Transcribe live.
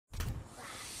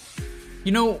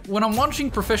You know, when I'm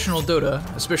watching professional Dota,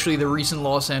 especially the recent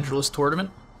Los Angeles tournament,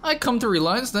 I come to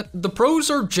realize that the pros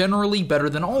are generally better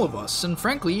than all of us, and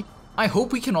frankly, I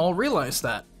hope we can all realize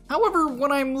that. However,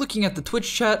 when I'm looking at the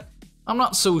Twitch chat, I'm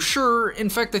not so sure. In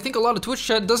fact, I think a lot of Twitch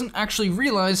chat doesn't actually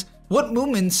realize what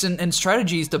movements and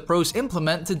strategies the pros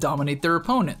implement to dominate their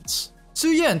opponents. So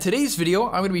yeah, in today's video,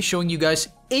 I'm going to be showing you guys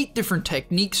 8 different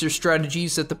techniques or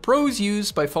strategies that the pros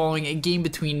use by following a game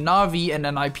between Na'Vi and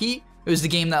NIP. It was the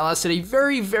game that lasted a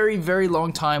very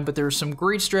long time, but there were some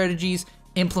great strategies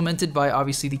implemented by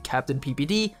obviously the Captain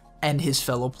PPD and his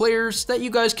fellow players that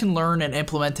you guys can learn and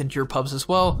implement into your pubs as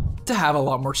well to have a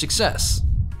lot more success.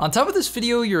 On top of this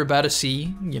video you're about to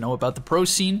see, about the pro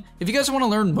scene, if you guys want to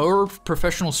learn more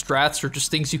professional strats or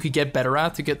just things you could get better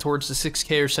at to get towards the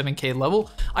 6K or 7K level,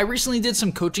 I recently did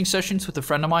some coaching sessions with a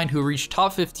friend of mine who reached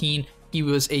top 15. He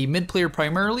was a mid player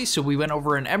primarily, so we went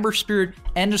over an Ember Spirit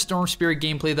and a Storm Spirit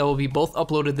gameplay that will be both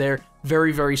uploaded there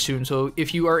very soon. So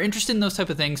if you are interested in those type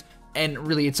of things, and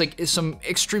really it's some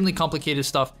extremely complicated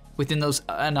stuff within those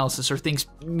analysis or things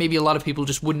maybe a lot of people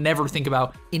just would never think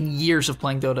about in years of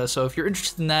playing Dota. So if you're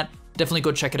interested in that, definitely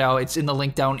go check it out. It's in the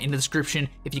link down in the description.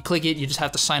 If you click it, you just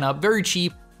have to sign up. Very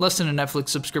cheap, less than a Netflix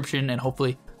subscription, and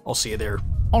hopefully I'll see you there.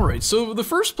 Alright, so the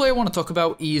first play I want to talk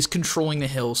about is controlling the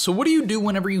hill. So what do you do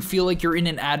whenever you feel like you're in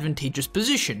an advantageous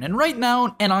position? And right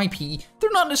now, NIP,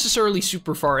 they're not necessarily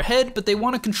super far ahead, but they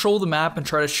want to control the map and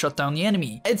try to shut down the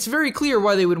enemy. It's very clear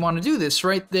why they would want to do this,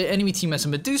 right? The enemy team has a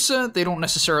Medusa, they don't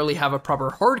necessarily have a proper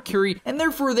hard carry, and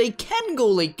therefore they can go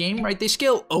late game, right? They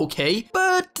scale okay,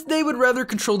 but they would rather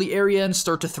control the area and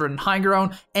start to threaten high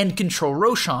ground and control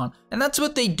Roshan. And that's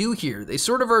what they do here. They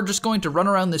sort of are just going to run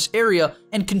around this area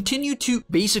and continue to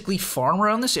basically farm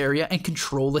around this area and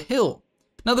control the hill.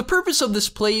 Now the purpose of this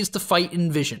play is to fight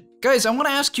in vision. Guys, I want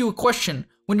to ask you a question.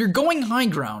 When you're going high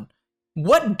ground,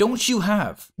 what don't you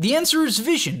have? The answer is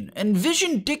vision, and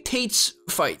vision dictates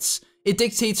fights. It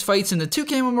dictates fights in the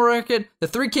 2K MMR bracket, the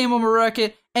 3K MMR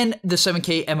bracket, and the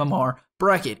 7K MMR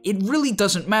bracket. It really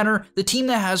doesn't matter. The team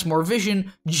that has more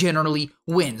vision generally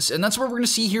wins. And that's what we're going to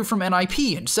see here from NIP.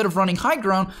 Instead of running high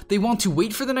ground, they want to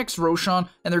wait for the next Roshan,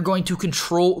 and they're going to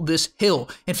control this hill.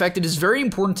 In fact, it is very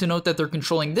important to note that they're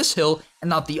controlling this hill and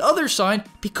not the other side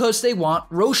because they want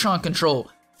Roshan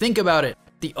control. Think about it.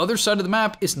 The other side of the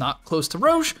map is not close to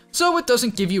Rosh, so it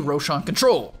doesn't give you Roshan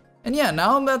control. And yeah,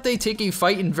 now that they take a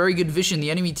fight in very good vision, the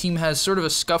enemy team has sort of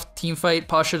a scuffed team fight.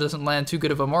 Pasha doesn't land too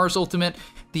good of a Mars ultimate.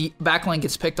 The backline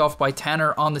gets picked off by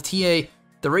Tanner on the TA.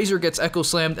 The Razor gets echo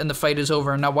slammed and the fight is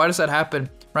over. Now, why does that happen,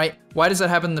 right? Why does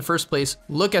that happen in the first place?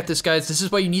 Look at this, guys. This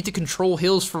is why you need to control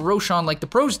hills for Roshan like the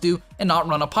pros do and not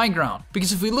run up high ground.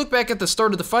 Because if we look back at the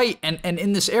start of the fight and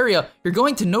in this area, you're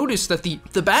going to notice that the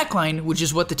backline, which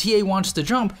is what the TA wants to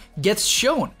jump, gets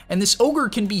shown. And this ogre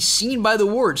can be seen by the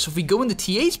ward. So if we go into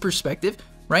TA's perspective,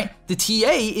 right, the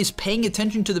TA is paying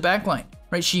attention to the backline,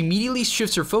 right? She immediately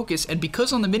shifts her focus, and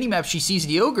because on the minimap she sees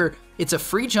the ogre, it's a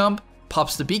free jump,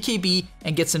 pops the BKB,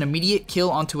 and gets an immediate kill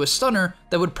onto a stunner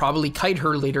that would probably kite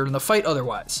her later in the fight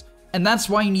otherwise. And that's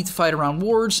why you need to fight around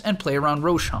wards and play around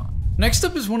Roshan. Next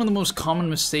up is one of the most common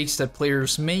mistakes that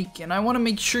players make, and I want to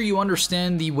make sure you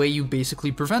understand the way you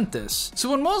basically prevent this. So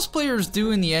what most players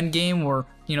do in the end game or,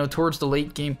 towards the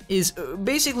late game is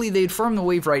basically they'd farm the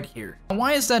wave right here. And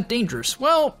why is that dangerous?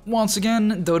 Well, once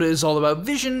again, Dota is all about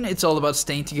vision. It's all about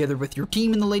staying together with your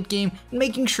team in the late game and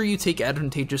making sure you take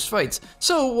advantageous fights.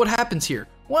 So what happens here?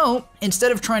 Well,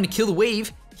 instead of trying to kill the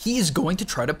wave, he is going to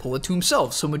try to pull it to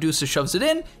himself. So Medusa shoves it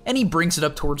in and he brings it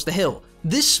up towards the hill.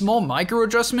 This small micro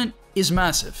adjustment is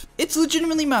massive. It's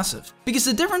legitimately massive because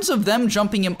the difference of them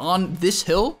jumping him on this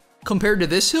hill compared to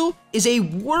this hill is a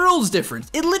world's difference.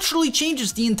 It literally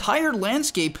changes the entire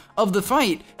landscape of the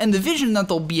fight and the vision that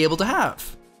they'll be able to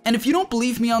have. And if you don't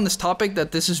believe me on this topic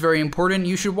that this is very important,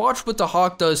 you should watch what the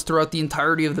Hawk does throughout the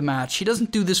entirety of the match. He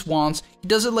doesn't do this once, he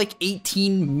does it like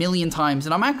 18 million times,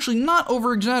 and I'm actually not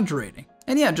over exaggerating.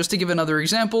 And yeah, just to give another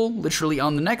example, literally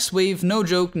on the next wave, no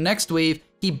joke, next wave,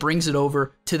 he brings it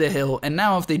over to the hill, and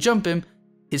now if they jump him,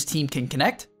 his team can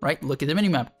connect, right? Look at the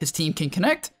minimap. His team can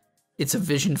connect. It's a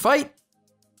vision fight.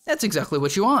 That's exactly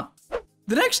what you want.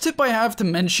 The next tip I have to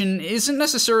mention isn't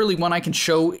necessarily one I can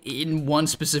show in one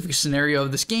specific scenario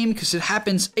of this game because it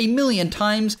happens a million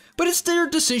times, but it's their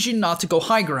decision not to go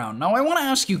high ground. Now I want to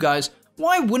ask you guys,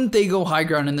 why wouldn't they go high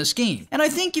ground in this game? And I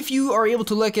think if you are able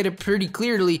to look at it pretty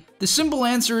clearly, the simple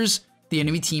answer is the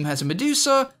enemy team has a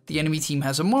Medusa, the enemy team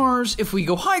has a Mars. If we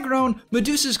go high ground,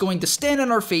 Medusa is going to stand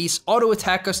in our face, auto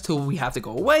attack us till we have to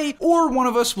go away, or one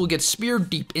of us will get speared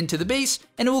deep into the base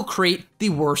and it will create the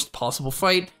worst possible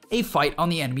fight, a fight on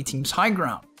the enemy team's high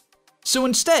ground. So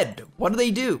instead, what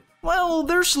do? Well,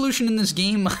 their solution in this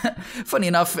game, funny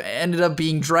enough, ended up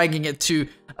being dragging it to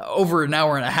over an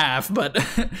hour and a half, but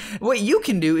what you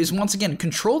can do is, once again,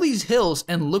 control these hills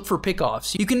and look for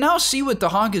pickoffs. You can now see what the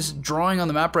Hawk is drawing on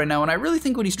the map right now, and I really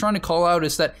think what he's trying to call out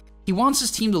is that he wants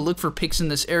his team to look for picks in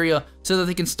this area so that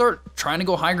they can start trying to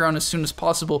go high ground as soon as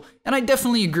possible, and I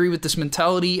definitely agree with this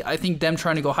mentality. I think them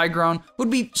trying to go high ground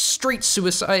would be straight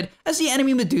suicide, as the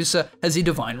enemy Medusa has a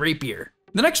Divine Rapier.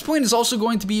 The next point is also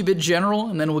going to be a bit general,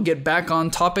 and then we'll get back on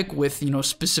topic with,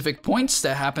 specific points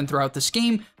that happen throughout this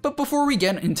game. But before we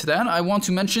get into that, I want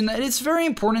to mention that it's very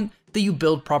important that you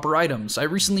build proper items. I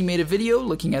recently made a video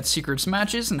looking at secrets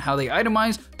matches and how they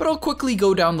itemize, but I'll quickly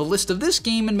go down the list of this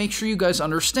game and make sure you guys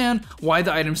understand why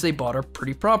the items they bought are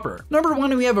pretty proper. Number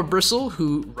 1, we have a Bristle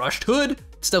who rushed Hood.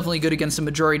 It's definitely good against the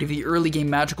majority of the early game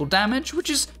magical damage, which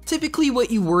is typically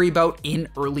what you worry about in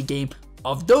early game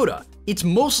of Dota. It's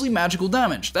mostly magical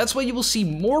damage. That's why you will see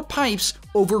more pipes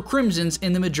over crimsons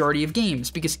in the majority of games,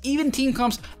 because even team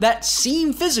comps that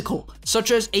seem physical,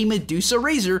 such as a Medusa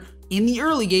Razor, in the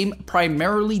early game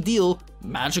primarily deal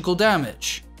magical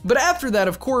damage. But after that,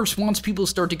 of course, once people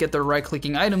start to get their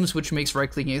right-clicking items, which makes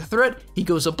right-clicking a threat, he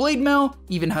goes a Blade Mail,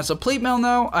 even has a Plate Mail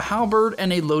now, a Halberd,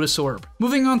 and a Lotus Orb.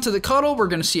 Moving on to the Cuddle, we're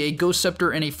going to see a Ghost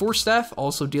Scepter and a Force Staff,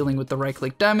 also dealing with the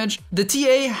right-click damage. The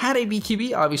TA had a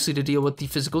BKB, obviously to deal with the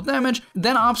physical damage,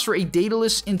 then opts for a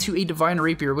Daedalus into a Divine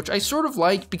Rapier, which I sort of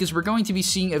like because we're going to be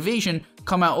seeing Evasion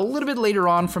come out a little bit later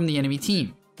on from the enemy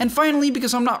team. And finally,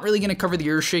 because I'm not really going to cover the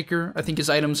Earthshaker, I think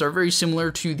his items are very similar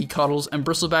to the Cuddles and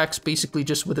Bristlebacks, basically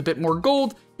just with a bit more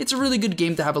gold. It's a really good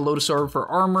game to have a Lotus Orb for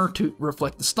armor, to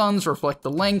reflect the stuns, reflect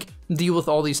the length, deal with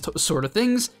all these sort of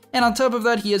things. And on top of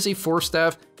that, he has a Force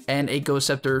Staff and a Ghost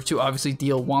Scepter to obviously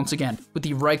deal once again with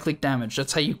the right-click damage.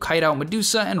 That's how you kite out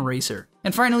Medusa and Racer.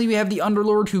 And finally, we have the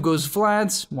Underlord who goes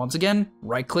Vlad's, once again,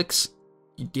 right-clicks,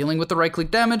 dealing with the right-click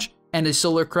damage, and his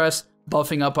Solar Crest,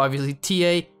 buffing up obviously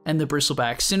TA and the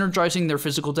Bristleback, synergizing their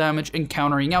physical damage and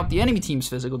countering out the enemy team's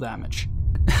physical damage.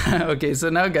 Okay, so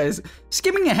now guys,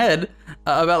 skipping ahead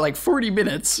about like 40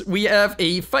 minutes, we have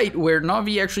a fight where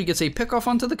Na'Vi actually gets a pickoff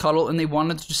onto the Cuddle and they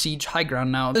wanted to siege high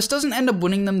ground. Now, this doesn't end up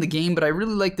winning them the game, but I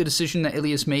really like the decision that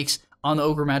Ilias makes on the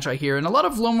Ogre match I hear, and a lot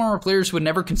of low armor players would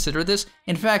never consider this.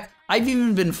 In fact, I've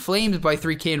even been flamed by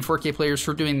 3K and 4K players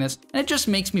for doing this, and it just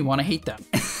makes me want to hate them.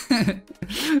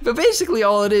 But basically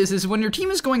all it is when your team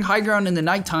is going high ground in the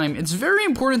nighttime, it's very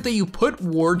important that you put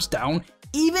wards down,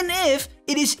 even if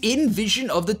it is in vision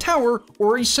of the tower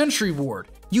or a sentry ward.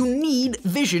 You need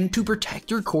vision to protect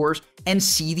your cores and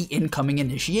see the incoming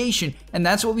initiation, and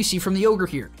that's what we see from the Ogre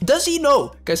here. Does he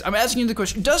know, guys, I'm asking you the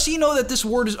question, does he know that this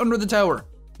ward is under the tower?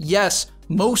 Yes,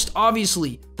 most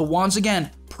obviously, but once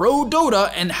again, pro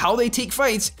Dota and how they take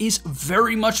fights is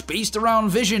very much based around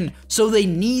vision, so they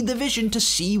need the vision to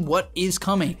see what is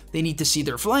coming. They need to see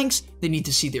their flanks, they need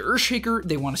to see the Earthshaker,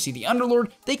 they want to see the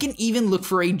Underlord, they can even look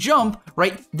for a jump,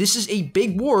 right? This is a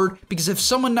big ward, because if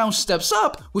someone now steps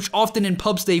up, which often in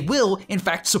pubs they will, in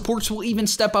fact supports will even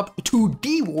step up to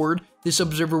D-ward, this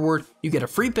observer ward, you get a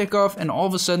free pickoff, and all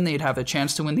of a sudden they'd have a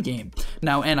chance to win the game.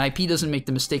 Now, NIP doesn't make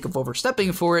the mistake of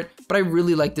overstepping for it, but I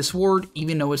really like this ward,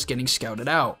 even though it's getting scouted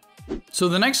out. So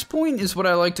the next point is what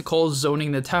I like to call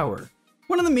zoning the tower.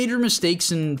 One of the major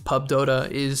mistakes in pub Dota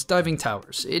is diving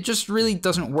towers. It just really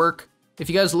doesn't work. If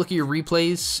you guys look at your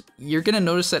replays, you're gonna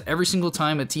notice that every single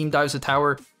time a team dives a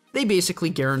tower, they basically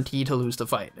guarantee to lose the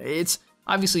fight. It's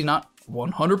obviously not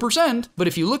 100%, but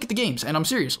if you look at the games, and I'm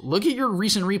serious, look at your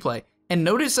recent replay, and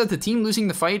notice that the team losing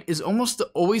the fight is almost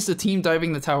always the team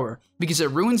diving the tower, because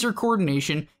it ruins your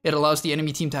coordination, it allows the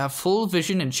enemy team to have full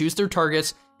vision and choose their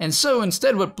targets, and so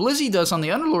instead what Blizzy does on the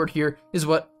Underlord here is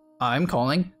what I'm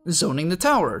calling zoning the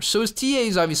tower. So his TA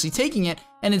is obviously taking it,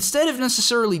 and instead of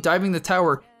necessarily diving the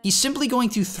tower, he's simply going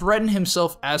to threaten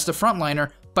himself as the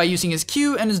frontliner by using his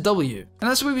Q and his W. And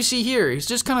that's what we see here. He's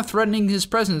just kind of threatening his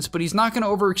presence, but he's not going to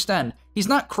overextend. He's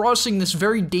not crossing this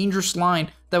very dangerous line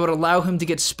that would allow him to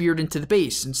get speared into the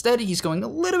base. Instead, he's going a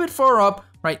little bit far up,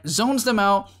 right, zones them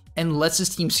out, and lets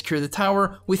his team secure the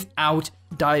tower without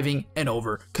diving and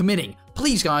over-committing.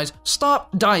 Please guys,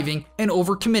 stop diving and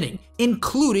over-committing,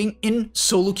 including in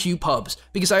solo queue pubs,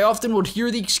 because I often would hear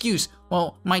the excuse,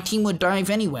 well, my team would dive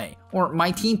anyway, or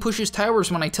my team pushes towers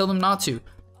when I tell them not to.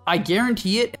 I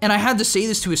guarantee it, and I had to say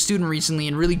this to a student recently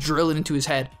and really drill it into his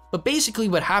head, but basically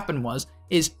what happened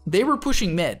is they were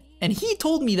pushing mid, and he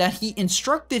told me that he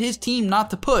instructed his team not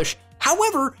to push.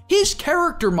 However, his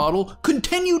character model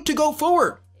continued to go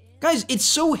forward. Guys, it's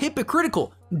so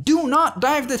hypocritical. Do not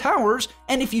dive the towers,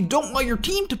 and if you don't want your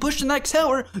team to push the next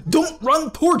tower, don't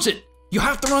run towards it. You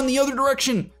have to run the other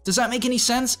direction. Does that make any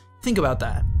sense? Think about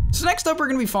that. So next up, we're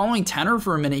going to be following Tanner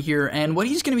for a minute here, and what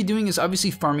he's going to be doing is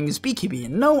obviously farming his BKB.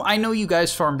 And no, I know you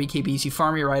guys farm BKBs, you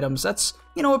farm your items, that's,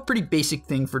 you know, a pretty basic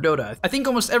thing for Dota. I think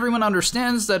almost everyone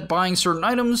understands that buying certain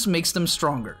items makes them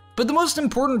stronger. But the most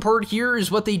important part here is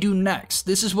what they do next.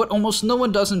 This is what almost no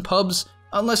one does in pubs,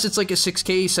 unless it's like a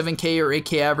 6k, 7k, or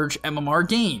 8k average MMR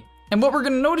game. And what we're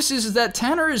going to notice is that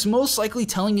Tanner is most likely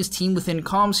telling his team within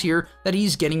comms here that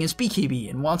he's getting his BKB.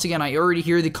 And once again, I already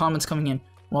hear the comments coming in,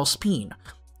 well, Speen,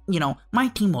 you know, my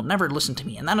team will never listen to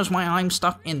me, and that is why I'm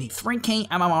stuck in the 3k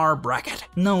MMR bracket.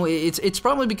 No, it's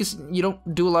probably because you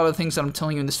don't do a lot of the things that I'm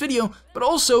telling you in this video, but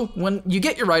also, when you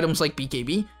get your items like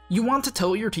BKB, you want to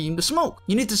tell your team to smoke.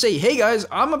 You need to say, hey guys,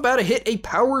 I'm about to hit a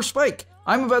power spike.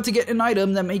 I'm about to get an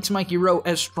item that makes my hero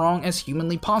as strong as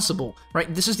humanly possible,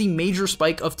 right? This is the major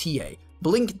spike of TA.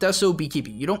 Blink, Deso,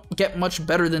 BKB. You don't get much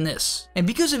better than this. And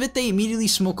because of it, they immediately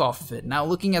smoke off of it. Now,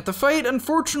 looking at the fight,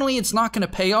 unfortunately, it's not going to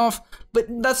pay off, but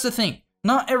that's the thing.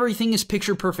 Not everything is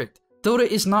picture perfect. Dota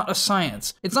is not a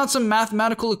science. It's not some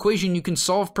mathematical equation you can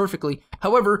solve perfectly.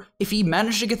 However, if he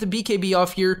managed to get the BKB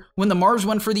off here, when the Mars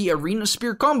went for the Arena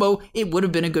Spear combo, it would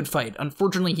have been a good fight.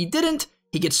 Unfortunately, he didn't.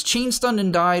 He gets chain stunned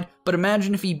and died, but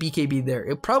imagine if he BKB'd there.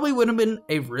 It probably would have been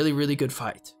a really, really good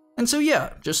fight. And so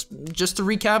yeah, just to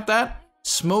recap that,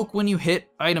 smoke when you hit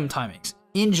item timings.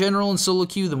 In general in solo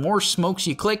queue, the more smokes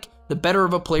you click, the better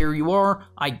of a player you are,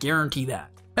 I guarantee that.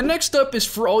 And next up is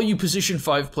for all you position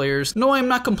 5 players. No, I'm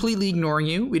not completely ignoring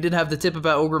you. We did have the tip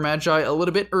about Ogre Magi a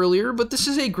little bit earlier, but this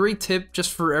is a great tip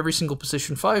just for every single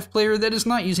position 5 player that is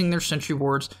not using their sentry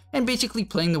wards and basically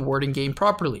playing the warding game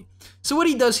properly. So what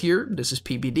he does here, this is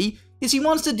PBD, is he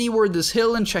wants to deward this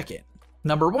hill and check it.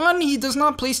 Number 1, he does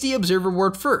not place the observer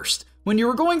ward first. When you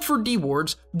are going for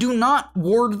dewards, do not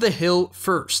ward the hill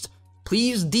first.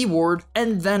 Please deward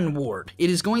and then ward.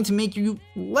 It is going to make you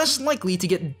less likely to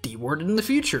get dewarded in the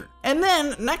future. And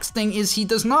then, next thing is he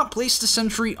does not place the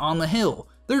sentry on the hill.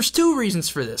 There's 2 reasons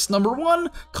for this. Number 1,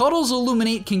 Cuddle's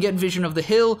Illuminate can get vision of the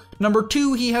hill. Number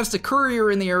 2, he has the courier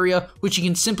in the area, which he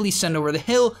can simply send over the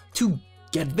hill to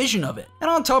get vision of it. And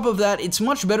on top of that, it's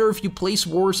much better if you place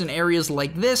wards in areas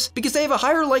like this because they have a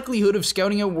higher likelihood of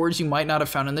scouting out wards you might not have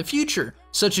found in the future,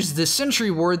 such as this sentry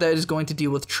ward that is going to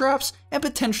deal with traps and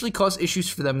potentially cause issues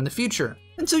for them in the future.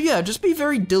 And so yeah, just be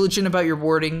very diligent about your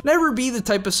warding. Never be the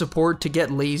type of support to get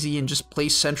lazy and just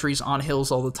place sentries on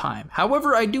hills all the time.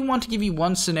 However, I do want to give you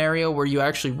one scenario where you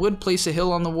actually would place a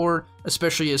hill on the ward,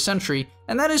 especially a sentry,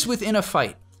 and that is within a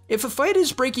fight. If a fight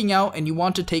is breaking out and you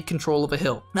want to take control of a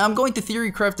hill. Now I'm going to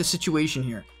theorycraft the situation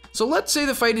here. So let's say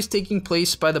the fight is taking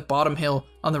place by the bottom hill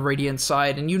on the radiant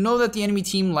side and you know that the enemy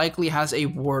team likely has a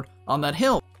ward on that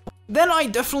hill. Then I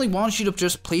definitely want you to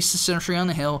just place the sentry on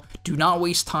the hill, do not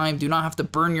waste time, do not have to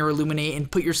burn your illuminate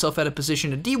and put yourself at a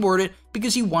position to deward it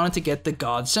because you wanted to get the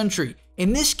god sentry.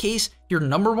 In this case, your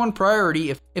number 1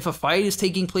 priority if a fight is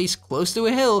taking place close to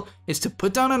a hill is to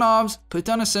put down an obs, put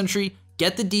down a sentry,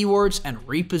 get the D-wards, and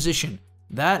reposition.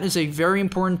 That is a very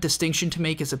important distinction to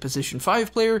make as a position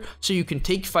 5 player, so you can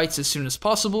take fights as soon as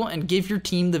possible and give your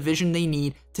team the vision they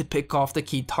need to pick off the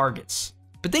key targets.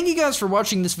 But thank you guys for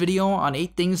watching this video on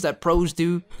 8 things that pros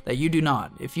do that you do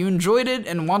not. If you enjoyed it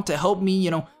and want to help me,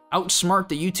 outsmart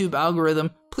the YouTube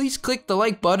algorithm, please click the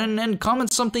like button and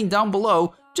comment something down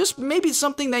below. Just maybe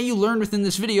something that you learned within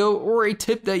this video or a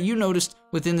tip that you noticed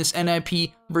within this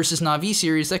NIP versus Na'Vi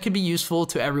series that could be useful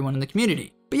to everyone in the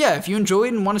community. But yeah, if you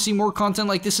enjoyed and want to see more content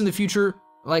like this in the future,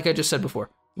 like I just said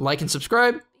before, like and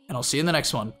subscribe, and I'll see you in the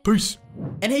next one. Peace!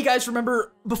 And hey guys,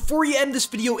 remember, before you end this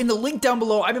video, in the link down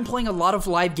below, I've been playing a lot of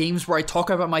live games where I talk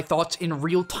about my thoughts in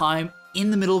real time in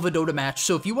the middle of a Dota match.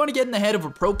 So if you want to get in the head of a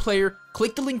pro player,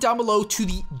 click the link down below to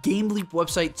the GameLeap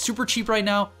website. Super cheap right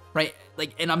now, right?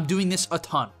 And I'm doing this a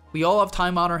ton. We all have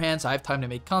time on our hands. I have time to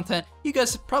make content. You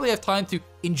guys probably have time to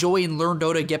enjoy and learn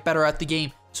Dota, get better at the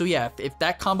game. So yeah, if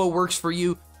that combo works for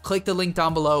you, click the link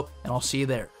down below and I'll see you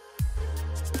there.